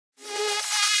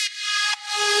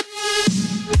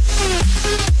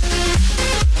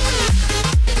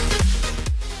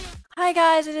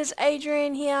guys, it is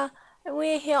Adrian here, and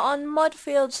we're here on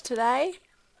Modfields today.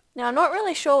 Now, I'm not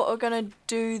really sure what we're going to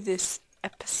do this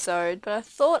episode, but I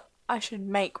thought I should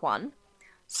make one.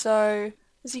 So,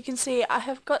 as you can see, I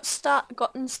have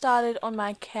gotten started on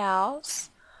my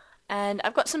cows, and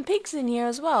I've got some pigs in here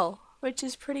as well, which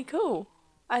is pretty cool.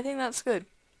 I think that's good.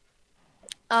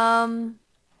 So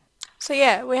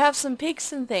yeah, we have some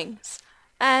pigs and things.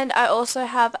 And I also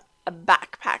have a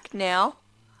backpack now.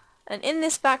 And in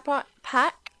this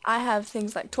backpack, I have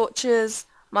things like torches,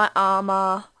 my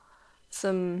armor,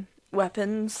 some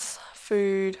weapons,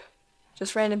 food,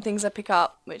 just random things I pick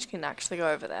up, which can actually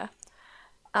go over there.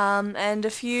 And a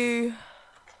few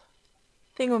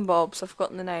thingamabobs, I've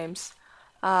forgotten the names.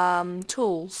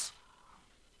 Tools.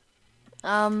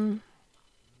 Yeah,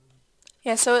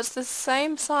 so it's the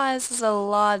same size as a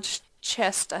large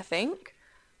chest, I think,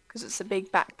 because it's a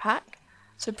big backpack.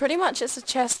 So pretty much it's a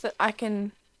chest that I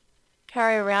can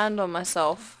carry around on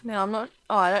myself. Now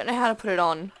I don't know how to put it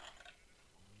on.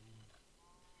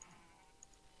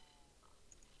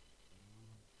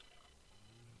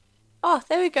 Oh,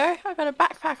 there we go. I got a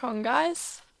backpack on,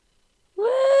 guys.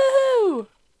 Woo!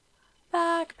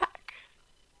 Backpack.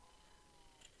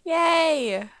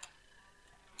 Yay!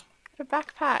 Got a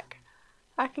backpack.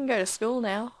 I can go to school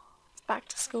now. It's back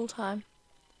to school time.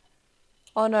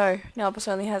 Oh no, Nalbus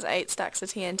only has 8 stacks of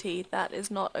TNT. That is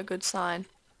not a good sign.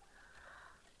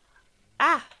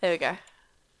 Ah! There we go.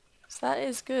 So that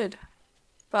is good.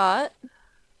 But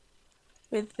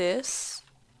with this,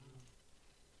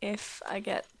 if I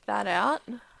get that out,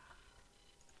 can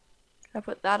I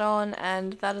put that on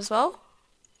and that as well?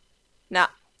 Nah,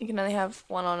 you can only have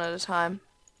one on at a time.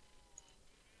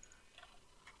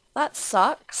 That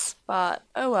sucks, but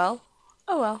oh well.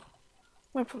 Oh well.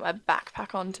 I'm gonna put my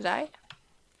backpack on today.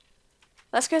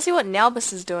 Let's go see what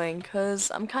Nalbus is doing,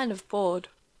 because I'm kind of bored.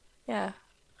 Yeah.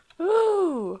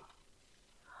 Ooh!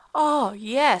 Oh,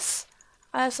 yes!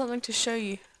 I have something to show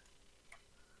you.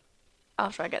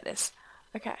 After I get this.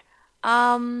 Okay.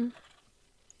 Down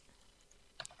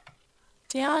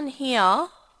here,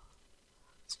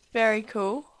 it's very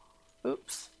cool.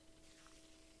 Oops.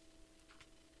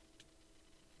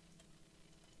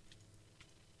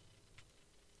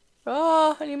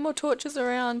 Oh, I need more torches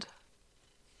around.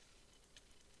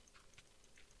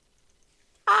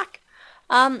 Ack!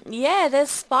 Yeah, there's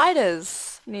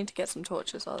spiders. Need to get some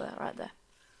torches. Oh, they're right there.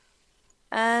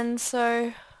 And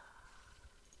so...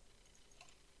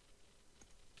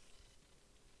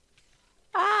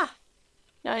 Ah!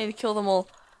 Now I need to kill them all.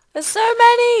 There's so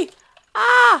many!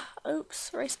 Ah!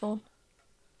 Oops, respawn.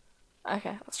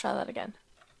 Okay, let's try that again.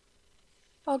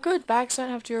 Oh good, bags don't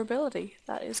have durability.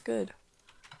 That is good.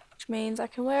 Which means I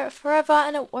can wear it forever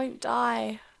and it won't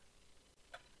die.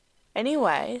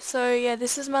 Anyway, so yeah,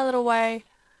 this is my little way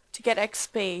to get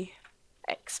XP.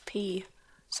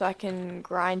 So I can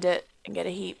grind it and get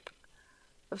a heap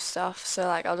of stuff. So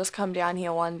like I'll just come down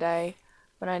here one day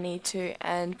when I need to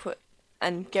and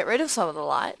get rid of some of the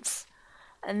lights.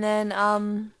 And then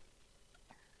oh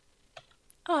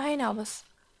hey Nalbus.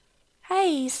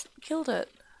 Hey, he's killed it.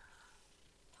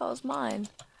 That was mine.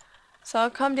 So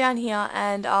I'll come down here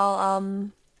and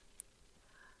I'll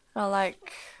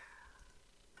like,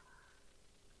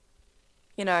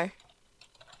 you know,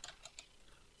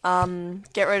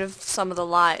 get rid of some of the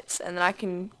lights, and then I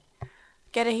can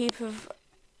get a heap of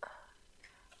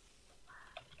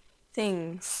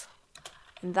things.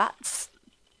 And that's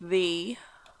the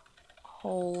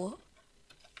whole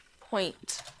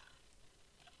point.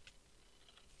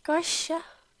 Gosh.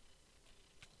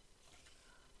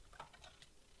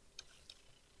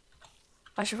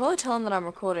 I should probably tell him that I'm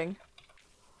recording.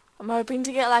 I'm hoping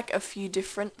to get like a few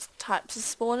different types of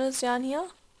spawners down here.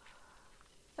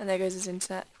 And there goes his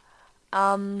internet.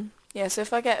 Yeah, so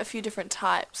if I get a few different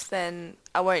types, then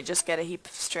I won't just get a heap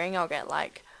of string. I'll get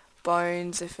like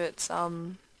bones if it's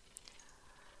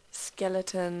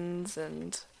skeletons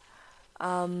and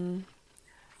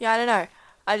yeah, I don't know.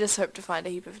 I just hope to find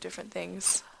a heap of different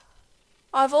things.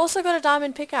 I've also got a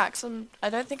diamond pickaxe, and I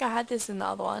don't think I had this in the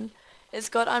other one. It's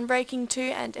got Unbreaking 2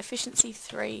 and Efficiency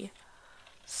 3.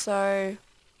 So,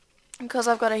 because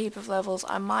I've got a heap of levels,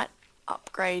 I might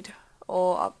upgrade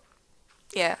or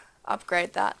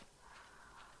upgrade that.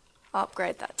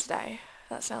 Upgrade that today.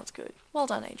 That sounds good. Well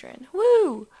done, Adrian.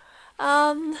 Woo!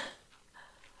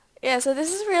 Yeah, so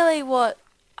this is really what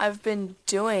I've been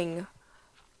doing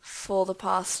for the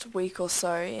past week or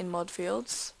so in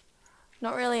Modfields.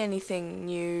 Not really anything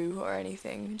new or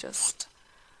anything, just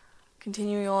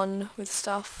continuing on with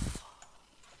stuff.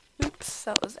 Oops,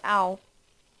 that was ow.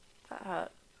 That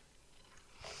hurt.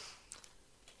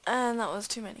 And that was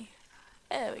too many.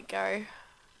 There we go.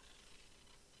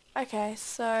 Okay,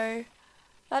 so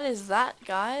that is that,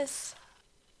 guys.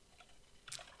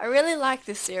 I really like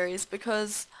this series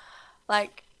because,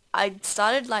 like, I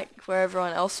started like where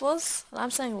everyone else was, and I'm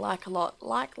saying like a lot.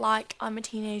 Like, I'm a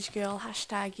teenage girl,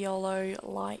 hashtag YOLO,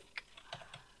 like,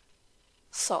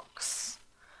 socks.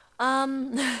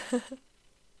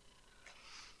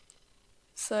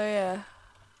 So yeah.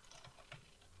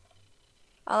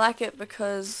 I like it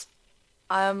because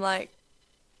I'm like,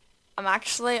 I'm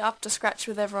actually up to scratch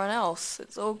with everyone else.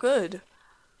 It's all good.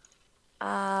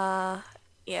 Yeah,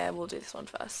 we'll do this one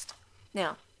first.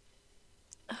 Now,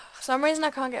 for some reason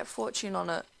I can't get fortune on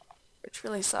it, which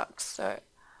really sucks. So I'm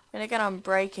gonna get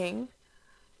Unbreaking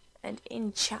and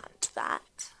enchant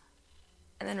that,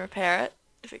 and then repair it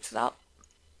to fix it up.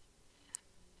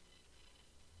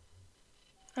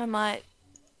 I might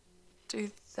do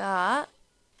that.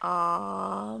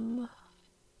 Hmm.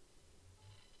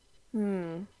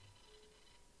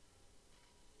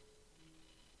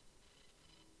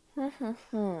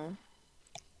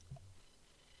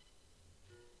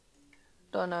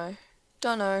 Don't know.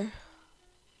 Don't know.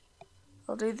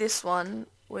 I'll do this one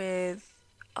with,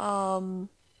 I'll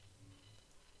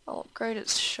upgrade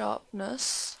its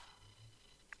sharpness.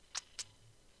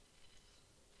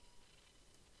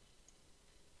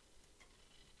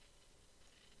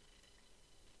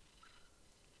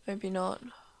 Maybe not.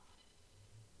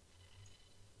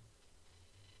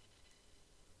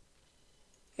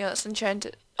 Yeah, let's enchant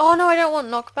it. Oh no, I don't want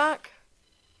knockback.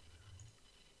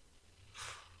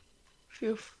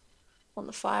 Phew. Want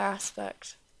the fire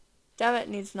aspect. Damn it,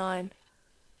 needs 9.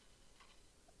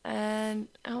 And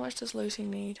how much does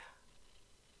looting need?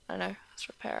 I don't know, let's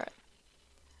repair it.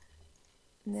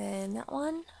 And then that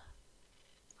one.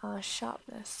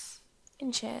 Sharpness.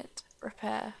 Enchant.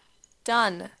 Repair.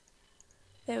 Done.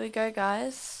 There we go,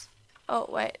 guys. Oh,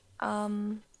 wait. I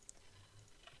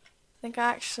think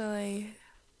I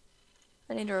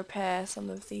need to repair some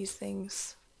of these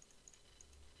things.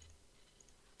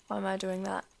 Why am I doing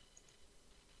that?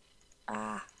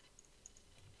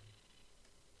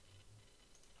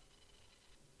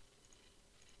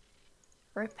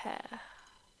 Repair.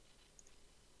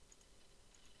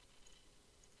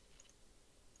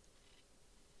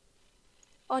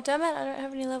 Oh, damn it, I don't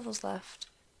have any levels left.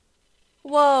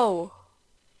 Whoa!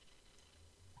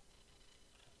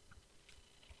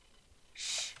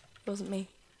 Shh, it wasn't me.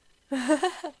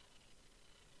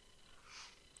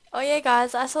 Oh yeah,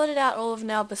 guys, I sorted out all of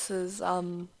Nalbus's,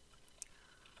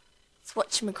 it's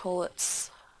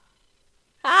whatchamacallits.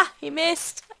 Ah, he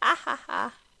missed! Ah ha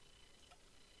ha.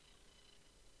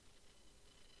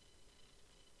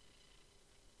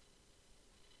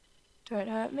 Don't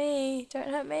hurt me, don't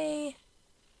hurt me.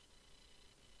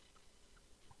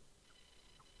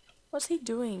 What's he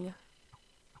doing?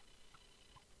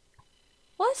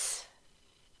 What?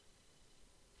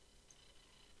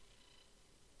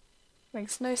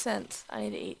 Makes no sense. I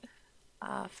need to eat.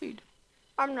 Food.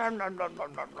 Nom nom nom nom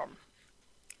nom nom nom.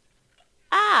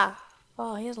 Ah!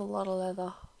 Oh, he has a lot of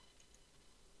leather.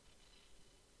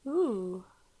 Ooh.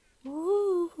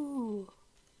 Ooh.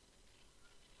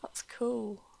 That's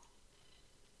cool.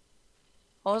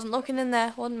 I wasn't looking in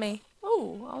there, wasn't me?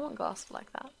 Ooh, I want glasses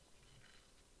like that.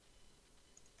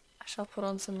 I shall put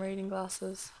on some reading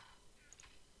glasses.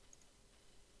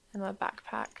 And my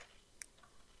backpack.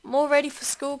 I'm all ready for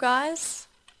school, guys.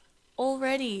 All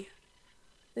ready.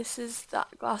 This is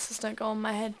that glasses don't go on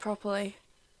my head properly.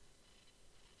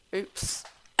 Oops.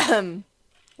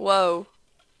 Whoa.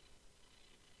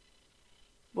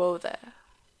 Whoa there.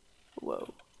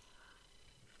 Whoa.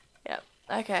 Yep.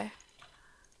 Okay.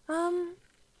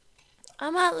 I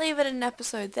might leave it an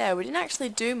episode there. We didn't actually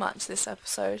do much this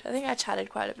episode. I think I chatted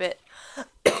quite a bit.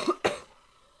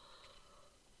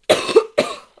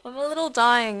 I'm a little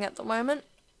dying at the moment.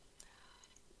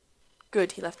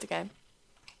 Good, he left the game.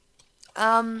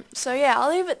 So yeah,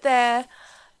 I'll leave it there.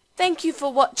 Thank you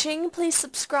for watching. Please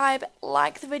subscribe,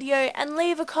 like the video, and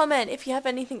leave a comment if you have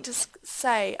anything to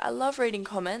say. I love reading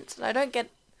comments, and I don't get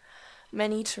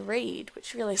many to read,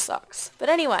 which really sucks. But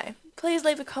anyway, please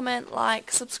leave a comment,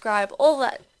 like, subscribe, all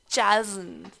that jazz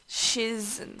and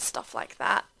shiz and stuff like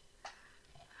that.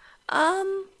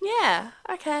 Yeah,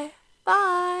 okay.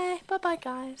 Bye. Bye-bye,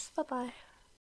 guys. Bye-bye.